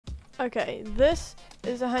Okay, this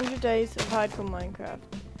is 100 days of hardcore Minecraft.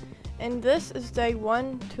 And this is day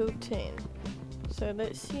 1 till 10. So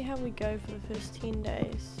let's see how we go for the first 10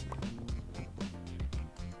 days.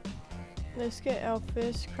 Let's get our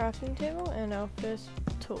first crafting table and our first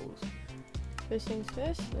tools. First things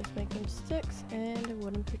first, let's make them sticks and a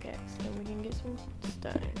wooden pickaxe. Then we can get some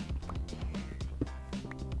stone.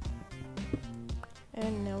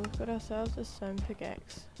 And now we've got ourselves a stone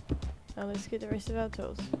pickaxe. Now let's get the rest of our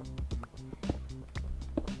tools.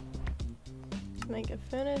 Let's make a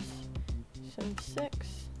furnace, some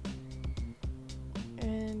sticks,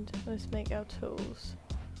 and let's make our tools.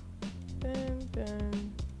 Boom,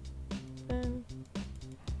 boom, boom,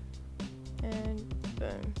 and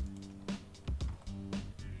boom.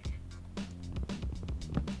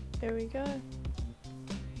 There we go.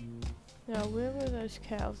 Now where were those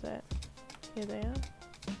cows at? Here they are.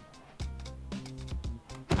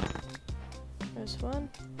 There's one.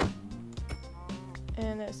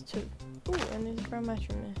 And that's two. Ooh, and there's a brown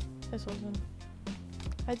mushroom there. That's awesome.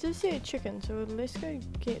 I did see a chicken, so let's go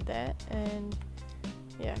get that. And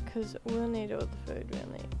yeah, because we'll need all the food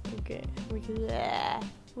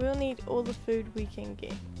we'll need all the food we can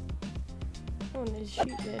get. Oh, and there's a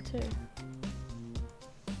sheep there too.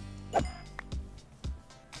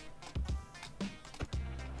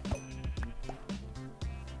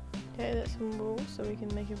 Okay, that's some wool so we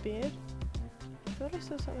can make a bed. I thought I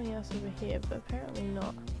saw something else over here, but apparently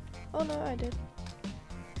not. Oh no, I did.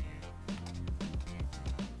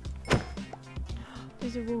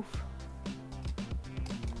 There's a wolf.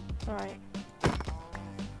 Alright.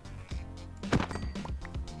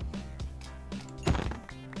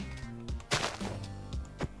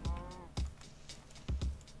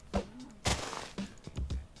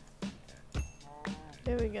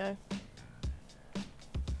 There we go.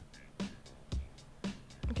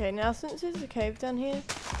 Okay, now since there's a cave down here,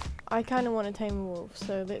 I kind of want to tame a wolf,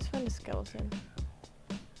 so let's find a skeleton.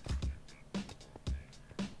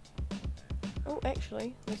 Oh,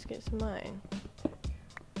 actually, let's get some iron.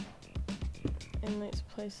 And let's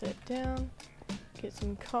place that down. Get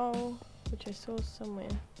some coal, which I saw somewhere.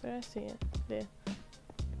 Where did I see it? There.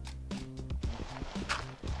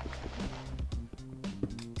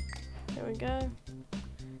 There we go.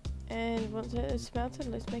 And once it is smelted,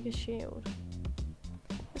 let's make a shield.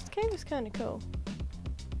 This cave is kind of cool.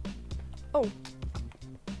 Oh!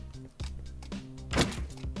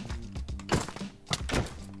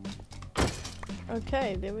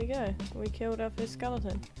 Okay, there we go. We killed our first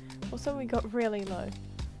skeleton. Also, we got really low.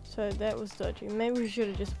 So that was dodgy. Maybe we should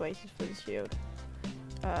have just waited for the shield.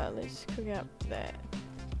 Let's cook up that.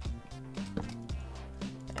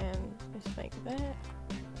 And let's make that.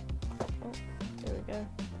 Oh, there we go.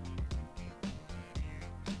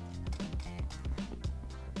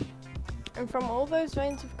 And from all those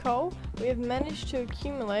veins of coal, we have managed to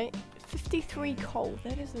accumulate 53 coal.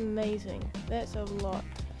 That is amazing. That's a lot.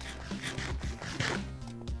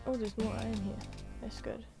 Oh, there's more iron here. That's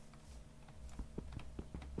good.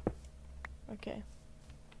 Okay.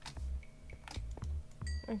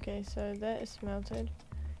 Okay, so that is smelted.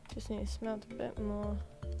 Just need to smelt a bit more.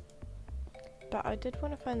 But I did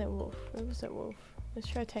want to find that wolf. Where was that wolf? Let's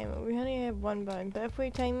try tame it. We only have one bone, but if we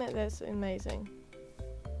tame it, that's amazing.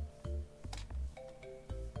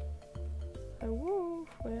 Oh, wolf,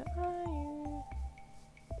 where are you?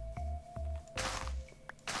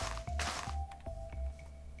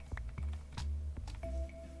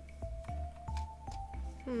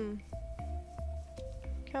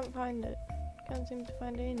 Can't find it. Can't seem to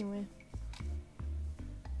find it anywhere.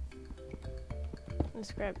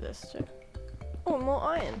 Let's grab this too. Oh, more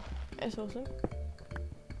iron. That's awesome.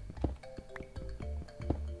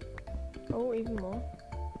 Oh, even more.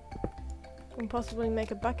 We can possibly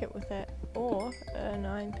make a bucket with that. Or an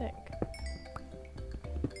iron pick.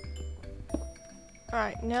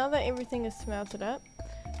 Alright, now that everything is smelted up,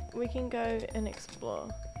 we can go and explore.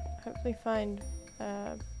 Hopefully find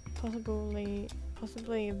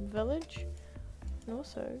possibly a village. And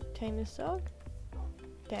also tame this dog.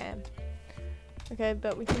 Damn. Okay,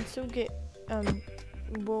 but we can still get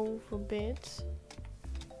wool for beds.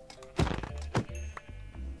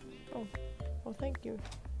 Oh, well thank you.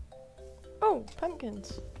 Oh,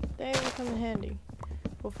 pumpkins. They will come in handy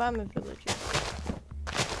for farmer villages.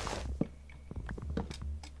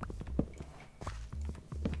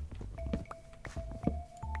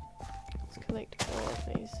 Let's collect all of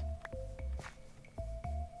these.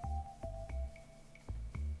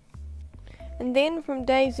 And then from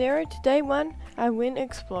day 0 to day 1, I went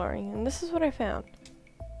exploring, and this is what I found.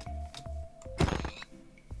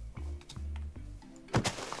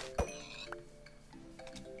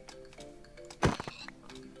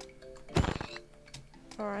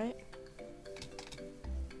 Alright.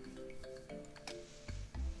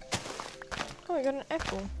 Oh, I got an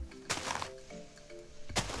apple.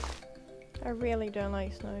 I really don't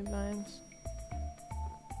like snow biomes.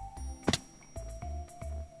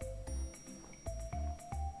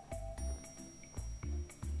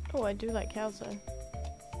 Oh, I do like cows though.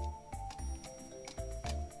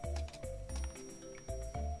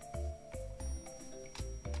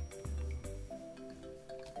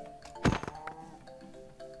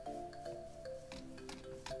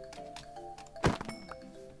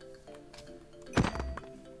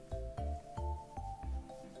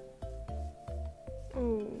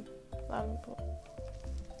 Ooh, lava pool.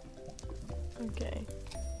 Okay.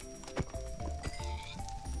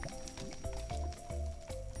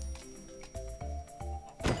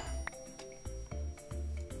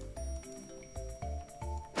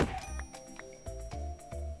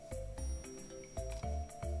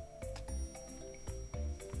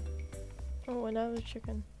 Oh, another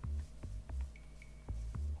chicken.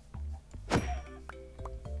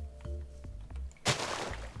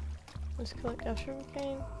 Let's collect our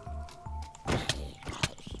sugarcane.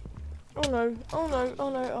 Oh no, oh no, oh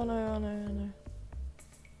no, oh no, oh no, oh no.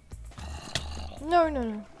 No, no,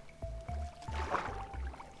 no.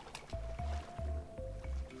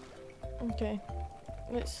 Okay,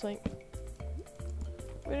 let's sleep.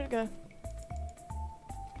 Where did it go?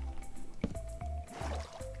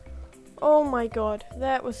 Oh my god,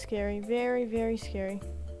 that was scary. Very, very scary.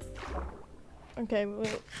 Okay,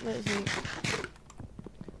 let's eat.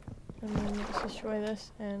 And then let's destroy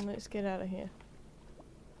this and let's get out of here.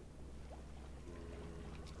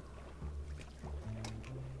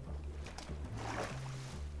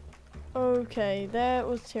 Okay, that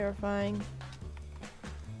was terrifying.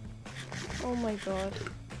 Oh my god.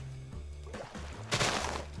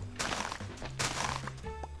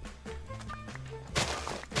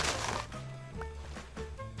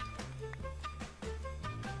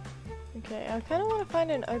 Okay, I kind of want to find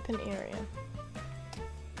an open area.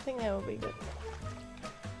 I think that will be good.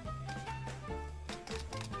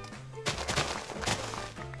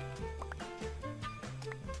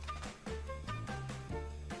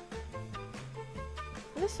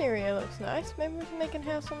 This area looks nice. Maybe we can make a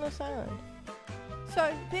house on this island.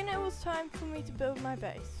 So then it was time for me to build my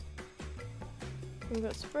base. We've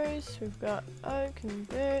got spruce, we've got oak and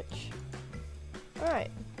birch. Alright.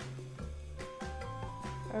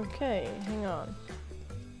 Okay, hang on.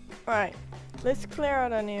 Alright, let's clear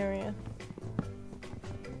out an area.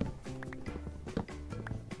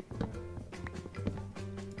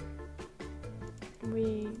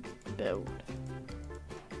 We build.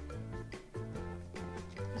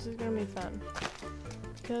 This is gonna be fun.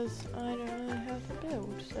 Because I don't know how to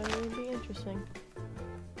build, so it'll be interesting.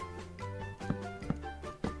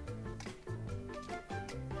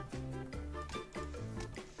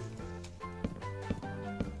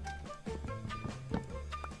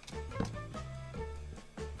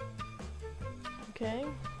 Okay.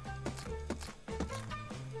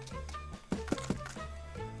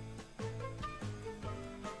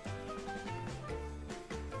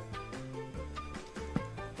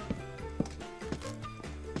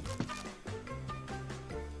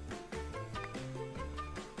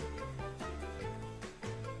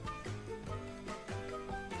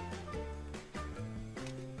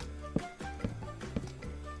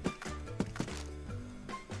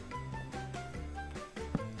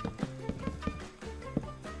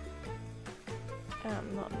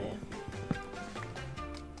 I'm not there.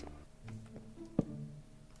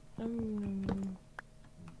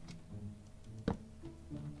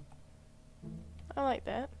 I like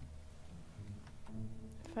that.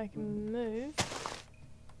 If I can move.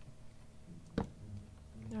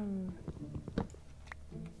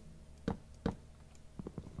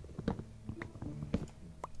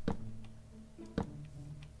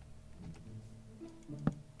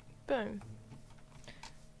 Boom.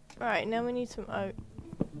 Right, now we need some oak.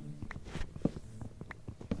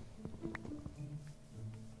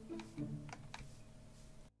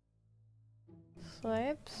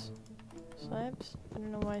 Slabs. Slabs. I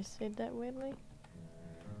don't know why I said that weirdly.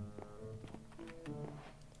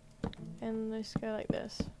 And let's go like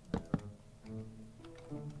this.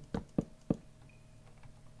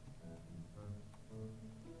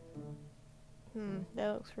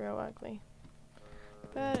 That looks real ugly.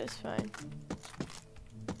 But it's fine.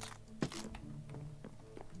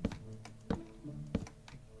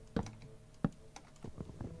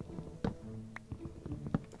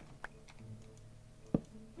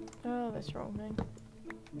 Oh, that's the wrong thing.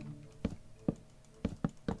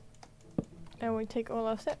 Now we take all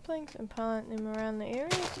our saplings and plant them around the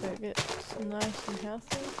area so it gets nice and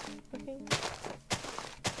healthy looking.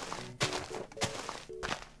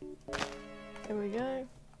 There we go.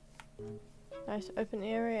 Nice open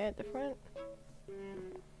area at the front.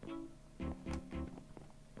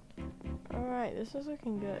 Alright, this is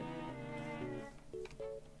looking good.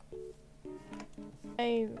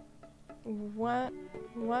 Day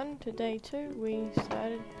 1 to day 2 we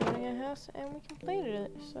started building our house and we completed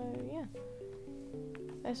it, so yeah.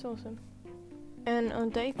 That's awesome. And on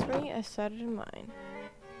day 3 I started mine.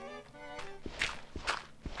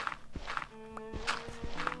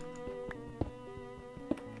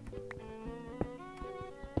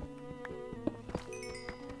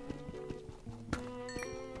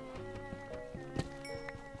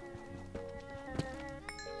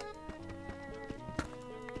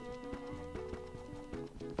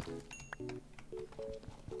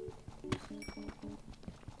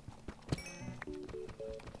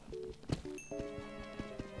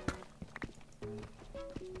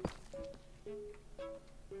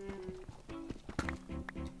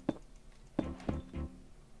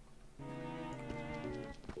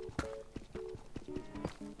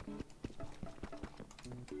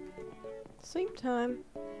 Sleep time.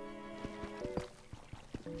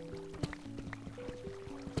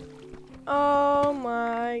 Oh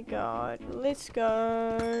my god, let's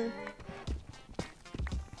go.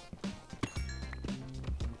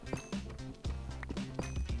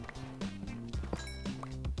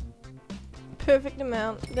 Perfect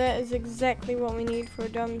amount. That is exactly what we need for a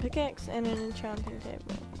diamond pickaxe and an enchanting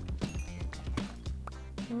table.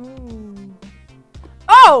 Ooh.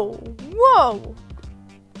 Oh! Whoa!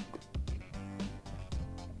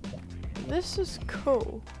 This is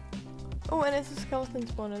cool. Oh, and it's a skeleton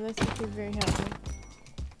spawner. That's actually very helpful.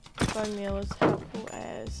 Bone meal is helpful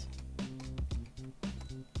as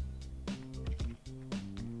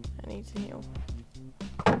I need to heal.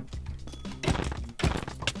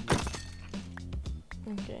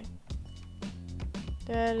 Okay.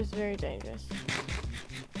 That is very dangerous.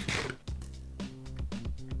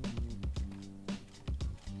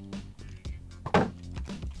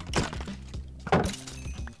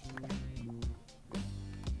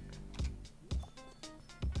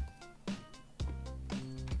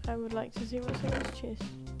 I would like to see what's in this chest.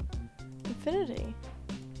 Infinity.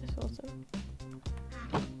 That's awesome.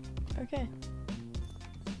 Okay.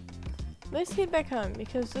 Let's head back home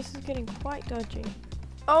because this is getting quite dodgy.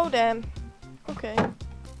 Oh damn. Okay.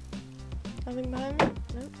 Nothing behind me?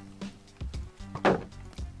 Nope.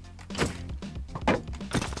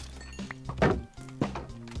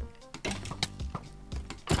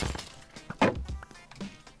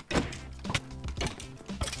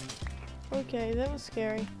 Okay, that was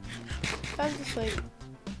scary. Time to sleep.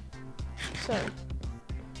 So,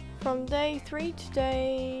 from day 3 to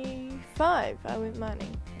day 5, I went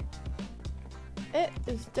mining. It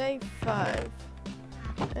is day 5,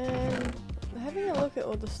 and having a look at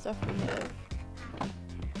all the stuff we have,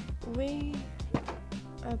 we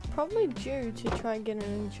are probably due to try and get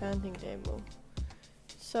an enchanting table.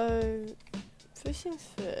 So, first things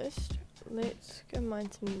first, let's go mine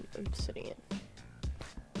some obsidian.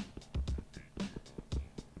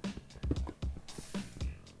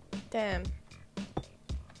 Damn.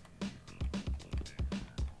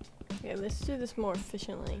 Yeah, let's do this more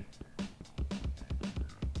efficiently.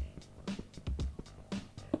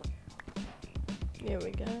 There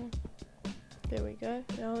we go. There we go.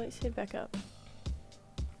 Now let's head back up.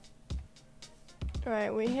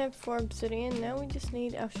 Alright, we have 4 obsidian. Now we just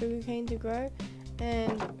need our sugarcane to grow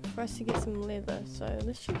and for us to get some leather. So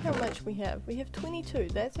let's check how much we have. We have 22.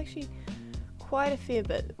 That's actually quite a fair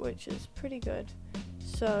bit, which is pretty good.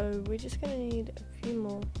 So we're just gonna need a few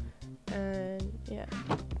more, and yeah,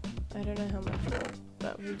 I don't know how much more,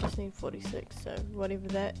 but we just need 46, so whatever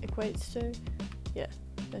that equates to, yeah,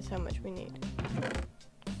 that's how much we need.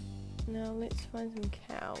 Now let's find some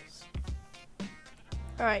cows.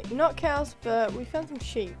 Alright, not cows, but we found some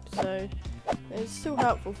sheep, so it's still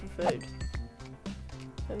helpful for food.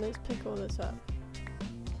 So let's pick all this up.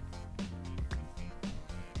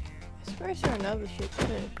 I swear I saw another sheep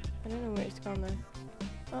too. I don't know where it's gone though.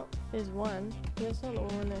 Oh, there's one. That's not the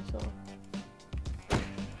one I saw.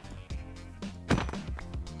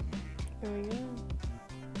 There we go.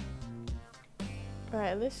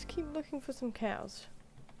 Alright, let's keep looking for some cows.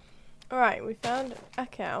 Alright, we found a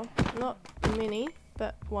cow. Not many,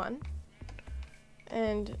 but one.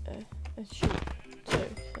 And a sheep too,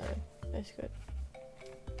 so that's good.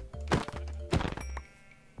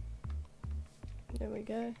 There we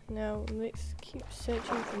go. Now let's keep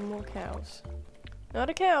searching for more cows. Not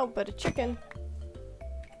a cow, but a chicken.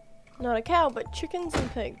 Not a cow, but chickens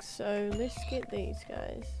and pigs. So let's get these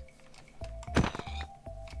guys.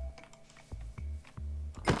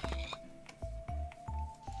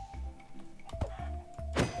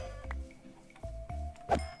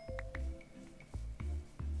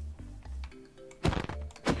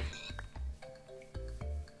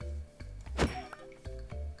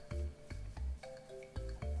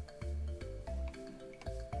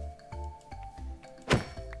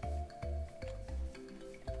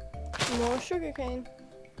 More sugarcane.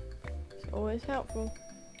 It's always helpful.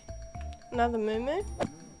 Another moo.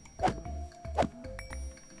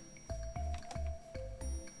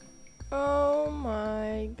 Oh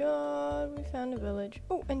my god, we found a village.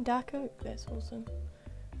 Oh, and dark oak, that's awesome.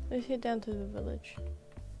 Let's head down to the village.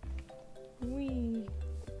 Whee.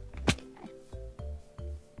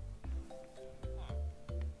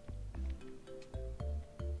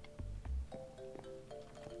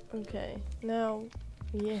 Okay, now,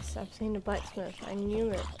 yes, I've seen a blacksmith. I knew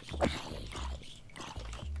it.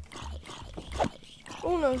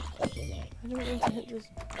 Oh no! I didn't mean to hit this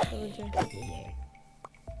villager.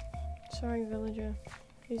 Sorry, villager.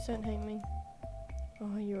 Please don't hate me.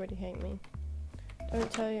 Oh, you already hate me.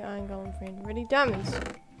 Don't tell your iron golem friend. Ready? Diamonds!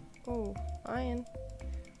 Oh, iron.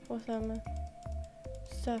 What's armor?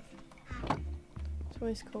 Stuff. It's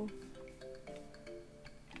always cool.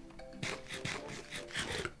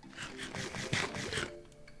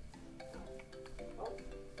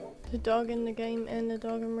 The dog in the game and the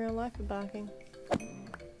dog in real life are barking.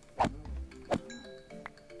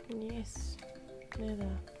 Yes, they're the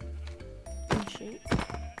sheep.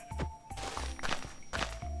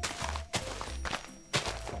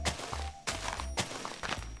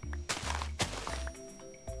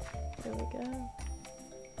 There we go.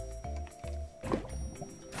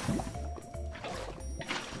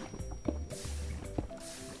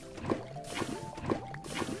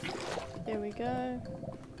 There we go.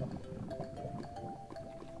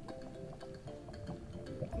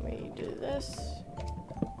 We do this.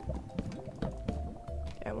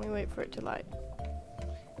 And we wait for it to light.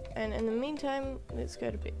 And in the meantime, let's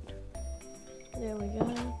go to bed. There we go.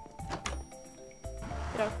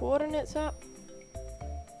 Get our coordinates up.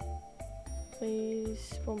 Please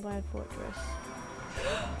spawn by a fortress.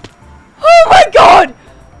 Oh my god!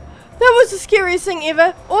 That was the scariest thing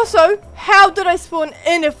ever. Also, how did I spawn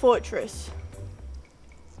in a fortress?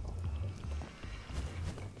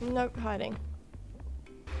 Nope, hiding.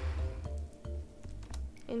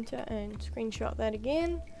 Enter and screenshot that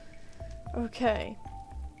again. Okay.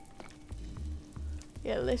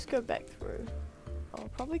 Yeah, let's go back through. I'll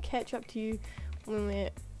probably catch up to you when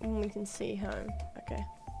we can see home. Okay.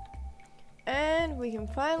 And we can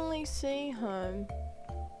finally see home.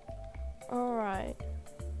 Alright.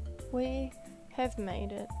 We have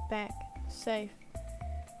made it back safe.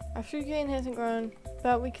 Our sugarcane hasn't grown,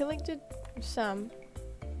 but we collected some.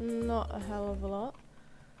 Not a hell of a lot,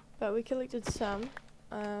 but we collected some.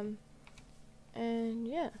 And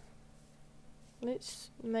yeah, let's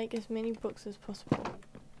make as many books as possible.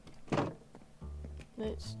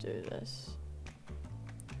 Let's do this.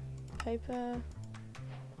 Paper,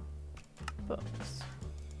 books,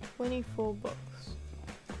 24 books.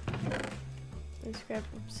 Let's grab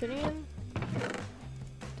obsidian,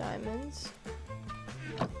 diamonds,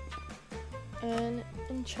 and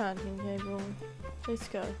enchanting table. Let's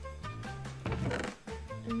go.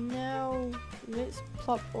 And now let's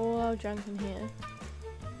plop all our junk in here.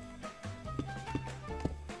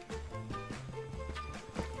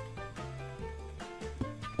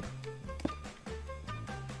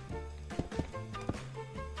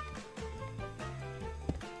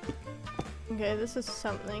 Okay, this is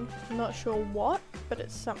something. I'm not sure what, but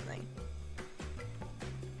it's something.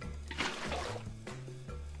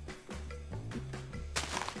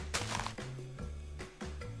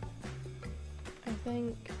 I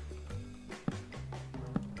think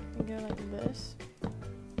we go like this.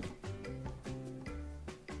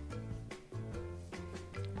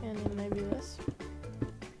 And then maybe this.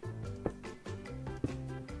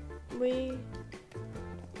 We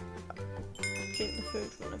get the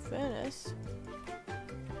food from the furnace.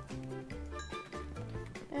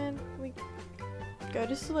 And we go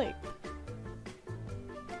to sleep.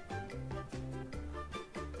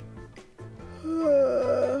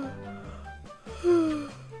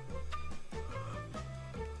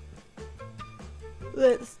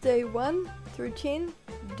 That's day 1 through 10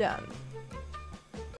 done.